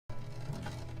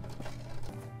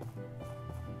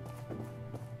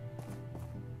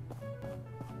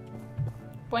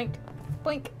Boink.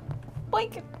 Boink.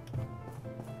 Boink.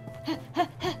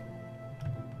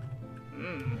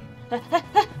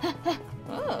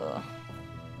 Oh.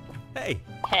 Hey!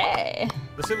 Hey.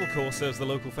 The Civil Corps serves the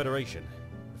local federation.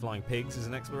 The Flying Pigs is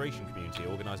an exploration community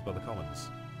organised by the Commons.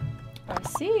 I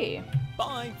see.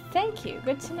 Bye! Thank you.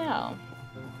 Good to know.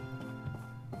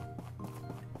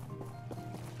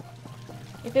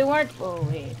 If it weren't... Oh,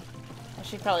 wait. I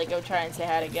should probably go try and say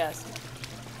hi to Gust.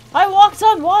 I walked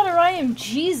on water! I am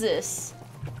Jesus!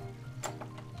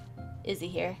 Is he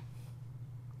here?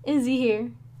 Is he here?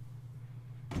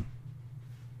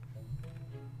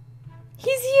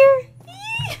 He's here!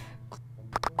 Eee!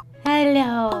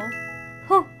 Hello!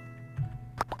 Huh.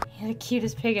 You're the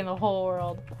cutest pig in the whole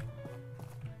world.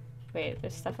 Wait,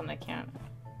 there's stuff on the counter.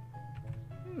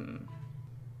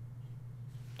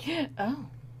 Oh.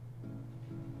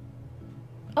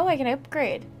 Oh, I can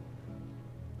upgrade.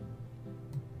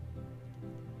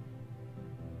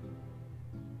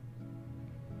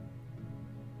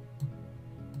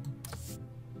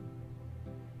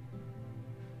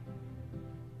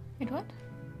 Wait, what?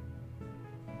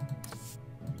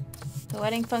 The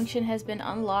wedding function has been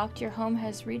unlocked. Your home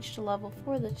has reached a level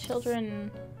 4. The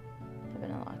children have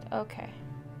been unlocked. Okay.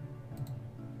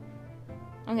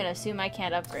 I'm gonna assume I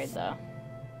can't upgrade, though.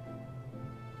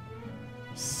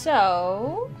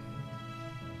 So...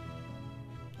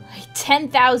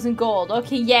 10,000 gold.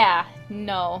 Okay, yeah.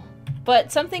 No.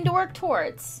 But something to work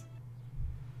towards.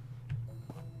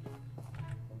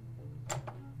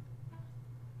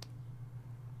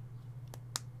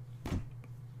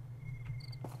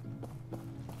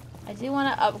 I do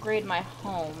want to upgrade my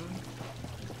home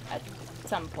at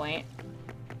some point.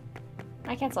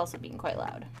 My cat's also being quite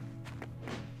loud.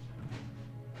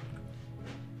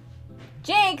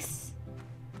 Jinx!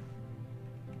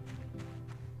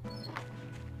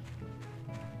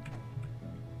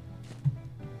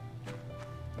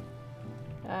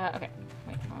 Okay.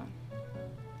 Wait, hold on.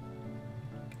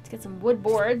 Let's get some wood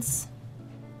boards.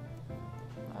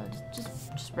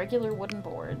 Just regular wooden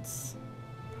boards.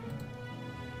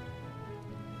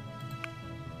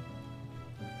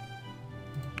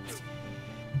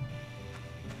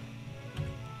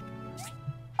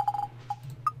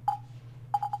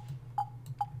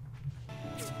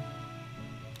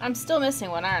 I'm still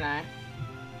missing one, aren't I?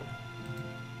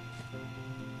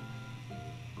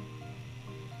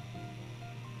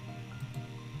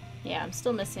 Yeah, I'm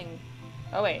still missing...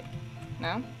 Oh, wait.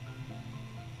 No?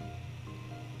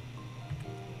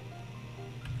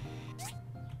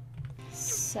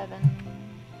 Seven...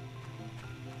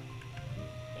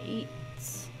 8...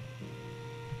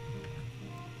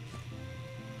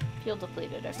 Fuel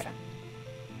depleted, okay.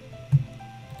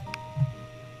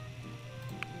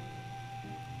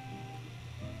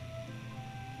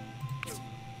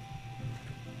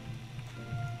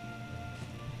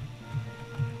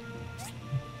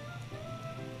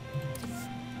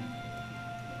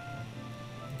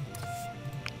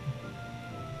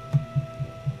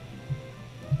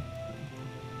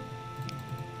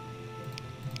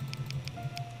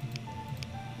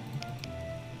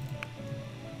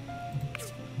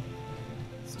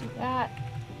 That.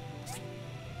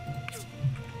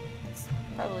 That's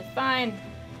probably fine.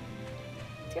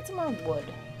 Let's get some more wood.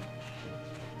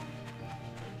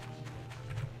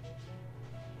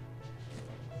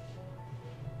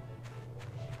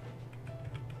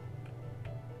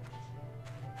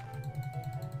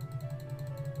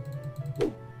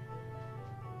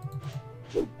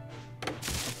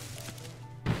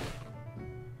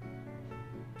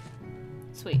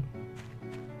 Sweet.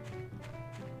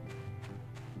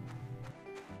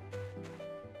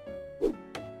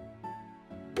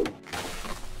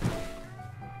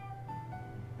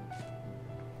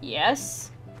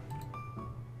 Yes.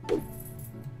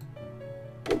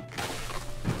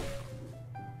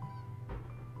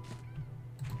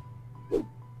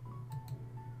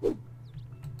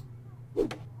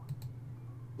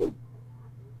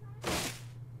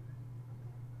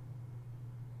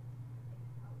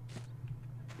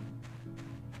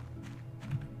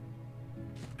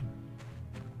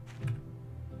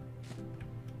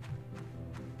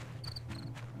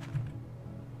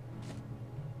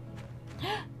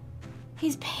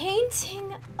 He's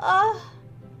painting, and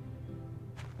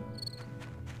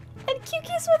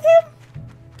QQ's with him?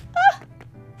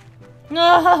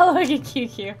 Oh, look at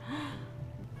QQ.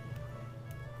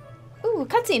 Ooh,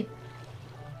 cutscene.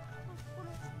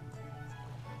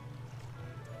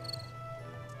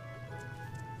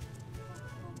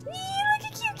 Look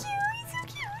at QQ, he's so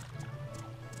cute.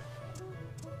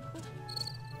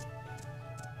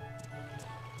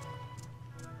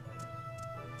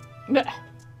 Blech.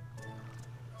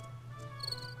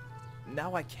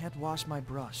 now I can't wash my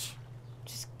brush.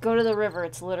 Just go to the river.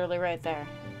 It's literally right there.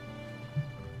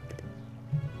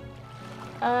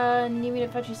 Need me to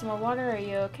fetch you some more water? Are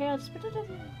you okay? I'll just put it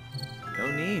in.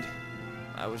 No need.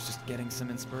 I was just getting some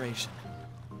inspiration.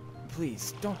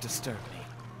 Please, don't disturb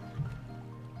me.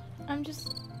 I'm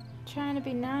just trying to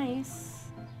be nice.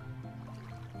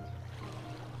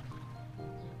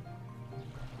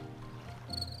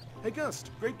 Hey Gust,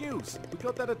 great news! We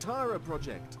got that Atara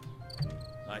project.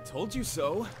 I told you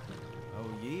so.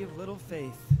 Oh, ye of little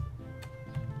faith.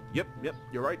 Yep,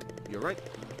 you're right. You're right.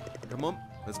 Come on,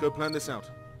 let's go plan this out.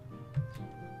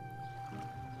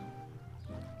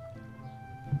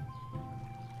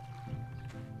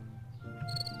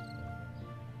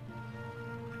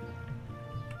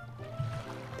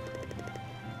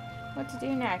 What to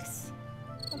do next?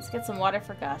 Let's get some water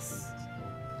for Gust.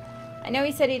 I know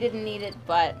he said he didn't need it,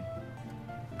 but...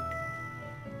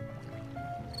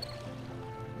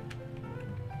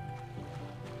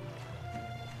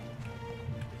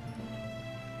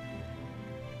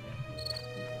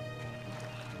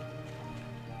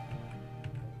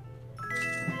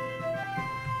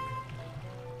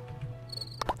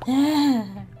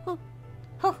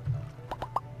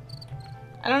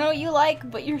 I don't know what you like,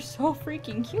 but you're so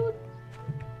freaking cute.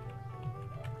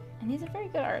 And he's a very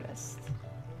good artist.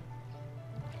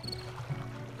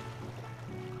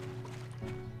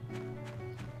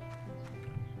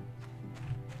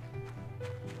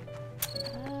 I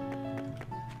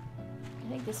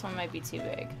think this one might be too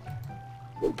big.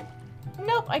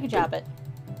 Nope, I could drop it.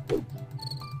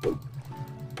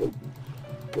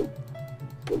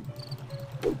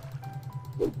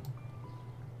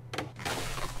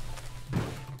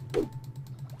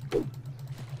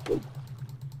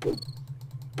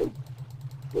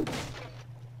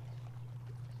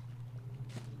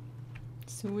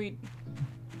 Sweet.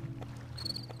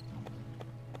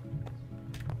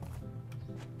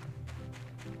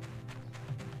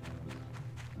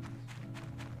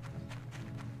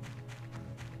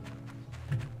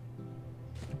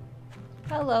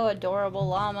 Hello, adorable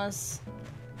llamas.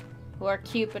 Who are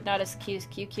cute but not as cute as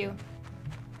QQ.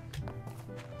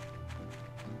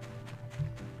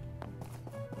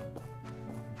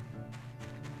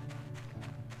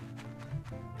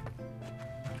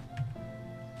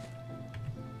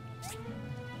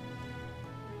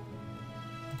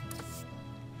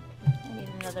 I need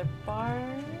another bar,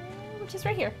 which is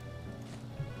right here.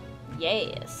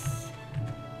 Yes.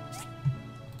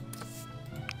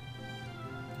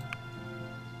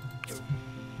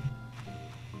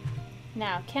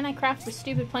 Now, can I craft the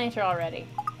stupid planter already?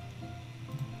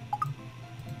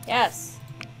 Yes.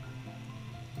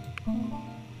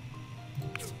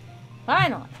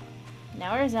 Finally.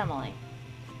 Now where's Emily?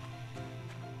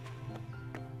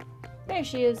 There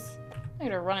she is. Look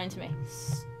at her run into me.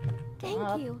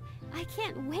 Thank you. I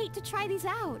can't wait to try these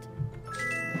out.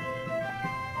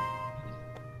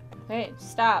 Wait,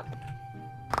 stop.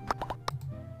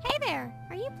 Hey there!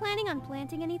 Are you planning on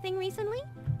planting anything recently?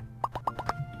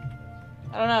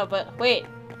 I don't know, but wait.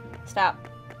 Stop.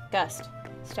 Gust.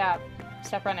 Stop.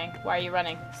 Stop running. Why are you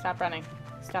running? Stop running.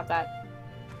 Stop that.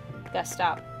 Gust,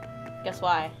 stop. Guess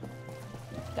why?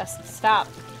 Gust, stop.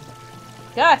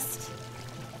 Gust!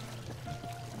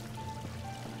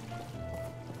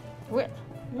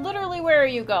 Literally, where are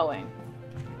you going?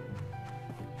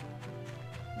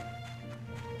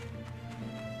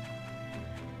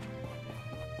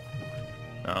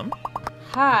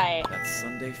 Hi. That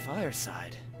Sunday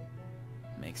fireside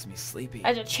makes me sleepy. I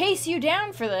had to chase you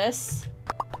down for this.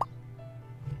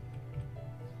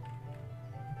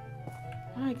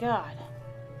 Oh my god.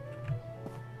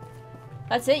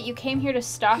 That's it? You came here to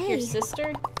stalk your Hey.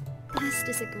 sister? Gust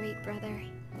is a great brother,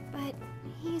 but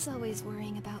he's always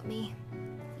worrying about me,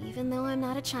 even though I'm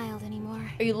not a child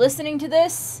anymore. Are you listening to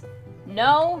this?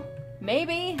 No?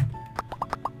 Maybe?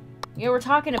 You know, we're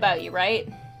talking about you,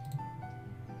 right?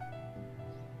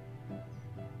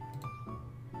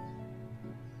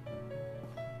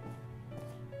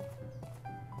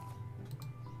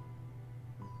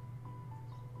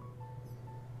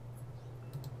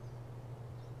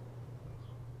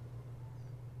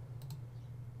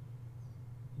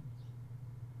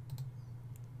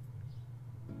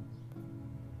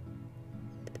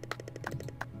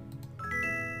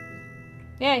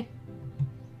 Yay.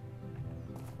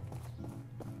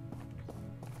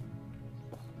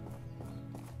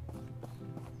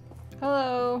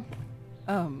 Hello.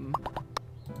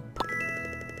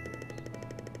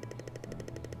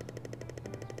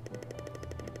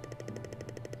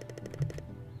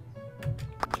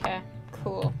 Okay,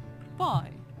 cool.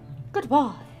 Bye.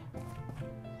 Goodbye.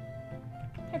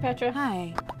 Hey, Petra.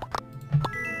 Hi.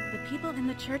 The people in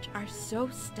the church are so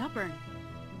stubborn.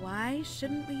 Why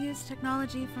shouldn't we use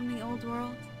technology from the old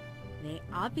world? They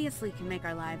obviously can make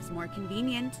our lives more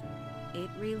convenient. It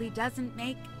really doesn't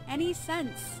make any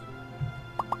sense.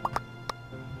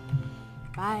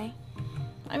 Bye.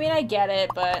 I mean, I get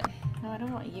it, but... No, I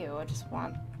don't want you. I just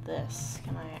want this.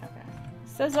 Can I... Okay. It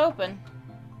says open.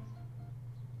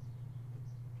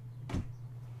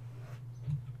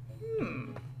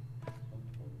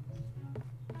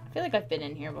 I feel like I've been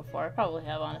in here before. I probably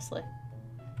have, honestly.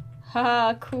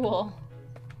 Haha, cool.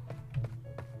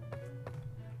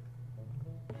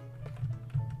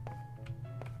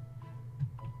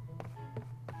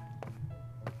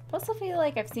 Plus, I feel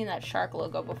like I've seen that shark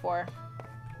logo before.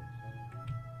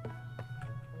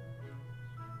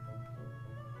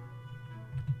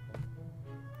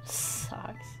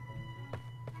 Sucks.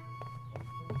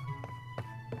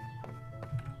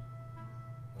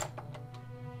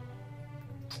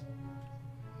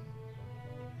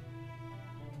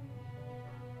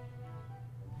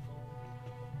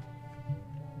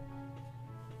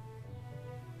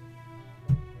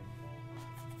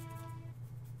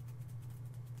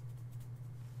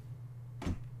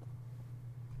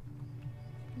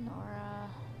 Nora.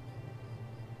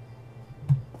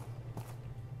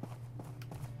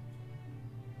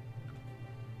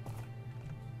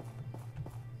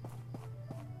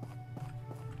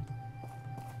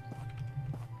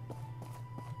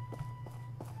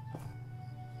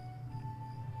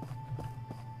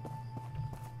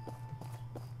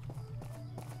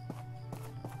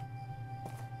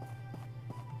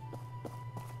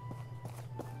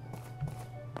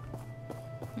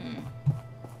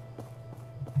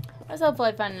 I was hopeful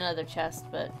I'd find another chest,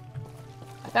 but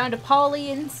I found a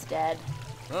Polly instead.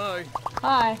 Hi.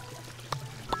 Hi.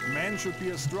 Man should be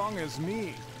as strong as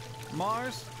me.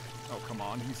 Mars? Oh, come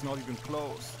on, he's not even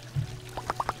close.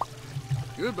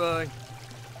 Goodbye.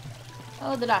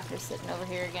 Oh, the doctor's sitting over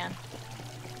here again.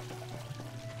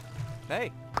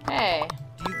 Hey, Hey.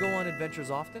 do you go on adventures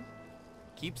often?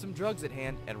 Keep some drugs at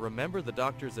hand and remember the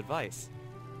doctor's advice.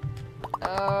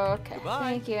 Okay. Goodbye.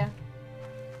 Thank you.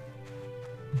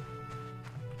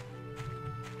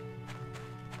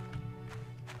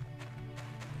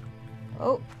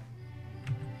 Oh.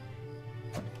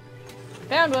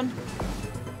 Found one.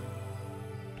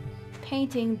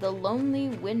 Painting the Lonely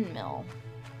Windmill.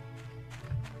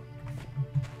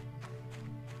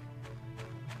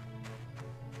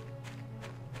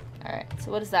 Alright,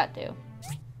 so what does that do?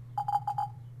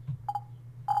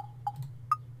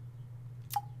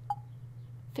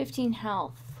 $15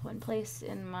 health when placed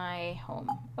in my home.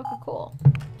 Okay, cool.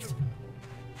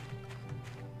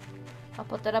 I'll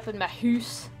put that up in my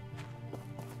house.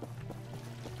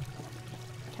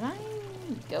 Can I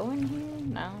go in here?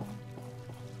 No.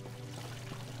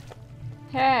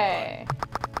 Hey.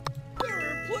 There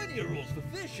are plenty of rules for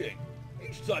fishing.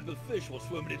 Each type of fish will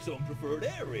swim in its own preferred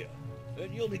area,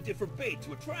 and you'll need different bait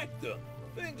to attract them.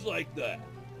 Things like that.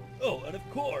 Oh, and of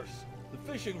course, the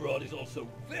fishing rod is also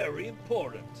very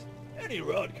important. Any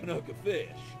rod can hook a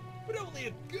fish, but only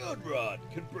a good rod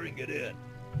can bring it in.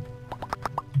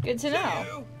 Good to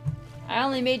know. I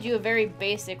only made you a very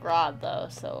basic rod, though,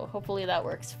 so hopefully that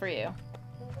works for you.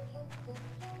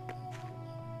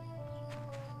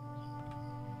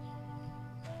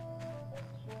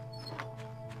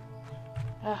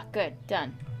 Ah, good.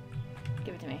 Done.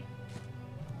 Give it to me.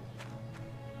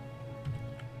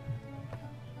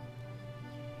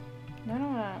 No,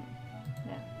 no, no.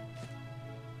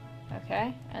 Yeah.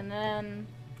 Okay, and then...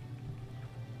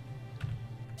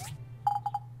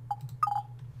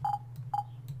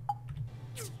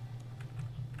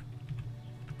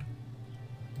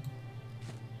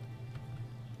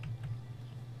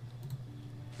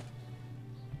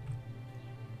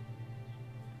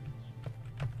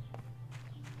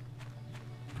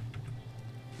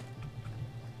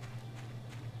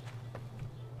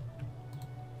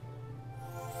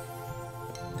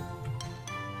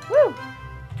 Woo!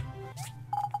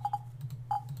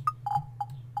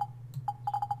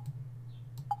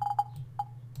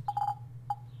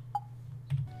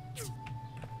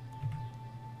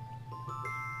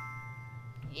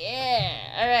 Yeah,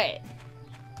 alright.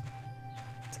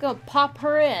 Let's go pop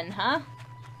her in, huh?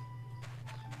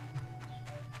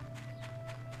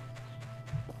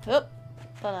 Oop.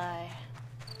 Bye.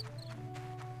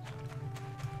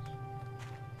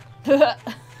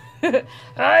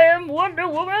 I am Wonder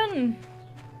Woman!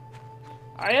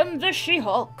 I am the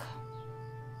She-Hulk.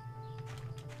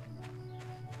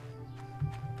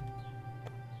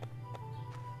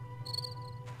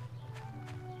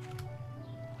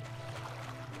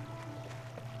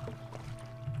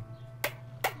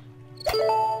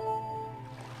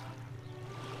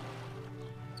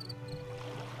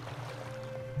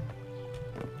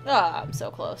 Ah, I'm so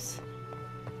close.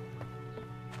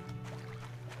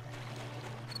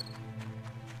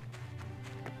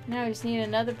 Now we just need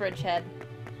another bridgehead.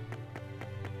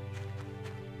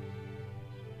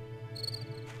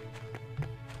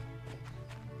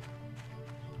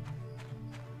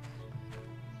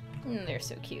 They're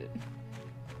so cute.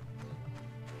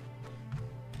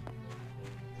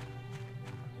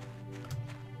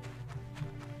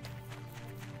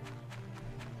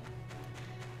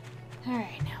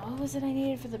 Alright, now what was it I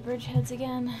needed for the bridgeheads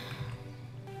again?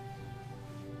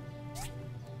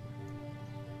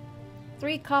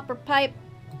 3 copper pipe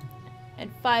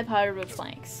and 5 hardwood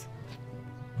planks.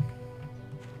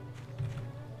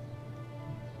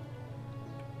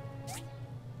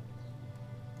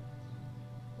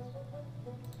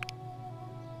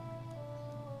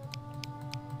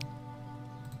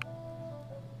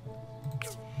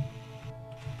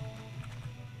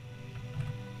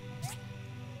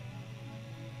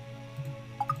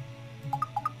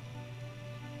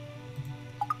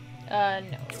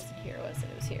 No, it wasn't here, was it?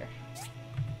 It was here.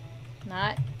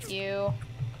 Not you.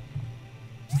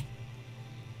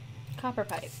 Copper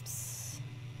pipes.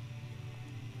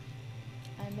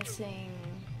 I'm missing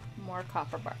more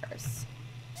copper bars.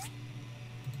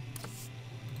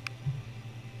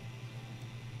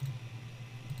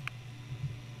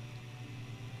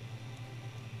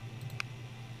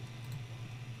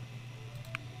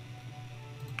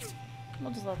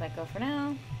 We'll just let that go for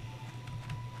now.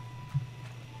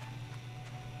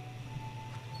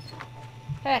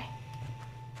 Hey.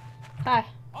 Hi.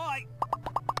 Hi.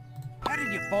 How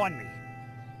did you find me?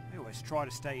 I always try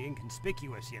to stay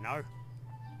inconspicuous, you know.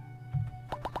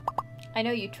 I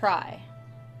know you try.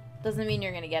 Doesn't mean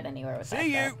you're gonna get anywhere with that.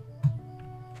 See you.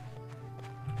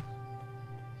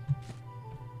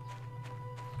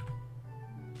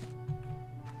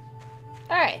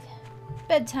 Alright.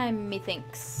 Bedtime,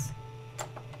 methinks.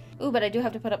 Ooh, but I do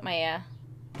have to put up my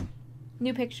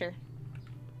new picture.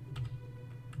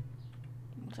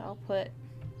 So I'll put...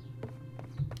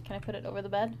 Can I put it over the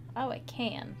bed? Oh, I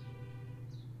can.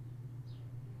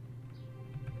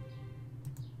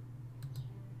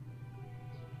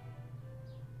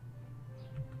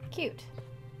 Cute.